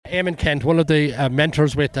Eamon Kent, one of the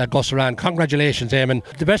mentors with Gus Horan. Congratulations, Eamon.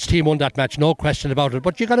 The best team won that match, no question about it.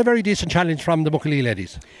 But you got a very decent challenge from the Muckalee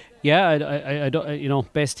ladies. Yeah, I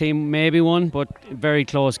don't, best team maybe won, but very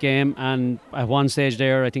close game. And at one stage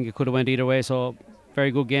there, I think it could have went either way. So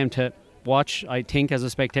very good game to watch, I think, as a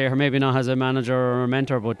spectator, maybe not as a manager or a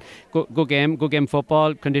mentor, but good game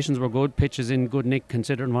football. Conditions were good, pitches in good nick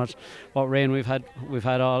considering what rain we've had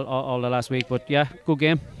all the last week. But yeah, good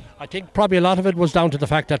game. I think probably a lot of it was down to the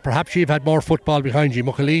fact that perhaps you've had more football behind you.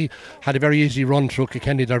 Muckalee had a very easy run through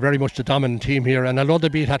Kilkenny. They're very much the dominant team here, and although they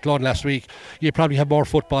beat Athlone last week, you probably have more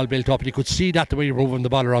football built up, and you could see that the way you're moving the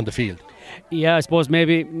ball around the field. Yeah, I suppose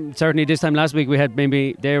maybe certainly this time last week we had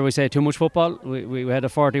maybe too much football. We had a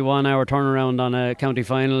 41-hour turnaround on a county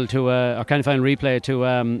final county final replay to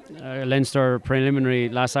a Leinster preliminary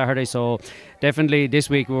last Saturday. So definitely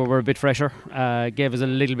this week we're a bit fresher. Gave us a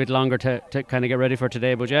little bit longer to kind of get ready for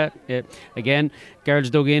today. But yeah, again,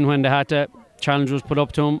 girls dug in when they had to. Challenge was put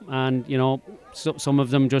up to them, and some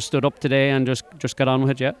of them just stood up today and just got on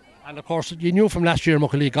with it. Yeah. And of course, you knew from last year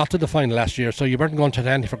Muckalee got to the final last year, so you weren't going to take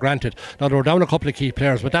anything for granted. Now they were down a couple of key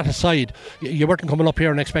players, but that aside, you weren't coming up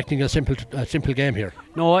here and expecting a simple game here.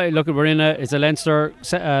 No, look, it's a Leinster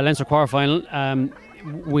quarter final.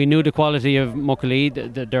 We knew the quality of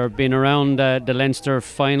Muckalee. They've been around the Leinster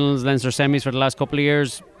finals, Leinster semis for the last couple of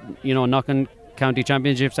years. Knocking county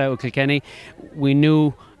championships out of Kilkenny. We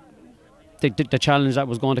knew the challenge that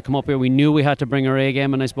was going to come up here. We knew we had to bring our A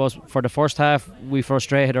game, and I suppose for the first half we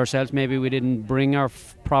frustrated ourselves. Maybe we didn't bring our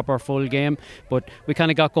proper full game, but we kind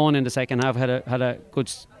of got going in the second half. Had a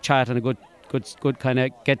good chat and a good kind of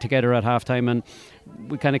get together at half time, and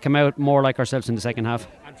we kind of came out more like ourselves in the second half.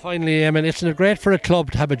 And finally, isn't it great for a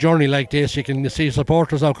club to have a journey like this? You can see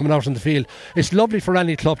supporters now coming out in the field. It's lovely for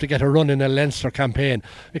any club to get a run in a Leinster campaign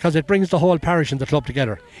because it brings the whole parish and the club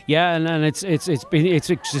together. Yeah, and it's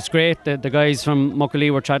great. The guys from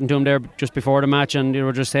Muckalee were chatting to him there just before the match, and they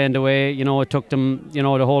were just saying the way it took them the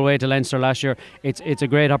whole way to Leinster last year. It's a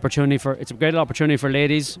great opportunity for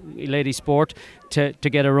ladies sport to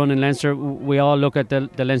get a run in Leinster. We all look at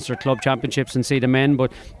the Leinster club championships and see the men,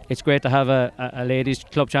 but it's great to have a ladies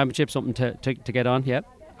club championship, something to get on. Yeah.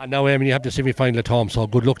 And now, Eamon, you have the semi-final at home, so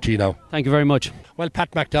good luck to you now. Thank you very much. Well,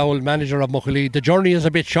 Pat McDowell, manager of Muckalee, the journey is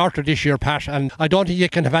a bit shorter this year, Pat, and I don't think you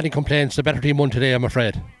can have any complaints. The better team won today, I'm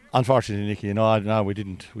afraid. Unfortunately, Nicky, no, we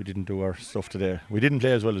didn't do our stuff today. We didn't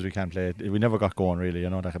play as well as we can play. We never got going, really.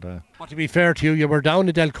 But to be fair to you, you were down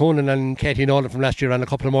to Del Conan and Katie Nolan from last year and a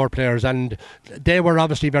couple of more players, and they were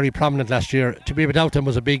obviously very prominent last year. To be without them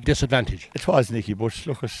was a big disadvantage. It was, Nicky, but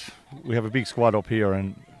look, we have a big squad up here,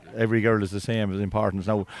 and every girl is the same as importance.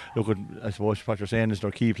 Now, look at, I suppose what you're saying is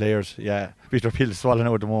they're key players. Yeah, bitter pill to swallow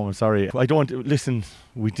now at the moment, sorry.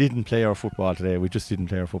 We didn't play our football today. We just didn't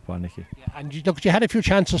play our football, Nicky. Yeah, and look, you had a few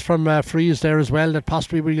chances from frees there as well that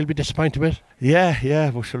possibly you'll be disappointed with.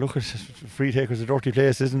 Yeah, but sure, look, free taker's a dirty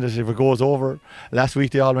place, isn't it? If it goes over, last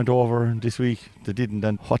week they all went over, and this week they didn't.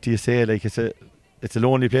 And what do you say? Like, it's a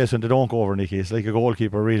lonely place when they don't go over, Nicky. It's like a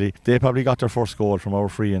goalkeeper, really. They probably got their first goal from our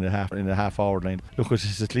free in the half hour line. Look,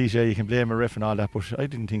 it's a cliche, you can blame a ref and all that, but I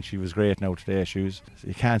didn't think she was great now today.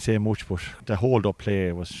 You can't say much, but the hold up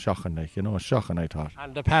play was shocking, shocking, I thought.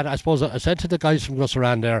 And Pat, I suppose I said to the guys from Gus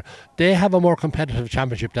Horan there, they have a more competitive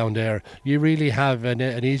championship down there. You really have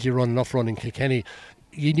an easy run, enough run in Kilkenny.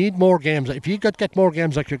 You need more games. If you could get more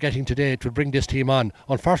games like you're getting today, it would bring this team on.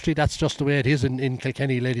 Unfortunately, that's just the way it is in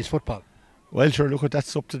Kilkenny ladies football. Well, sure, look,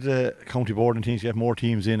 that's up to the county board and things to get more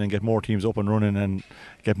teams in and get more teams up and running and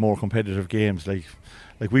get more competitive games. Like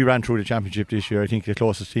we ran through the championship this year. I think the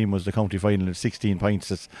closest team was the county final at 16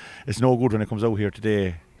 points. It's no good when it comes out here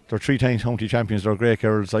today. They're 3 times county champions. They're great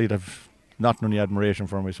girls. I'd have not any admiration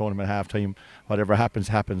for them. I saw them at half time. Whatever happens.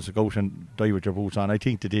 Go out and die with your boots on. I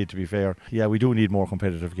think they did, to be fair. Yeah, we do need more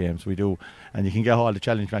competitive games. We do. And you can get all the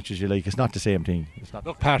challenge matches you like. It's not the same thing.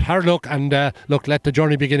 Look, Pat, hard luck, and let the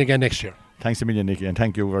journey begin again next year. Thanks a million, Nicky, and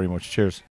thank you very much. Cheers.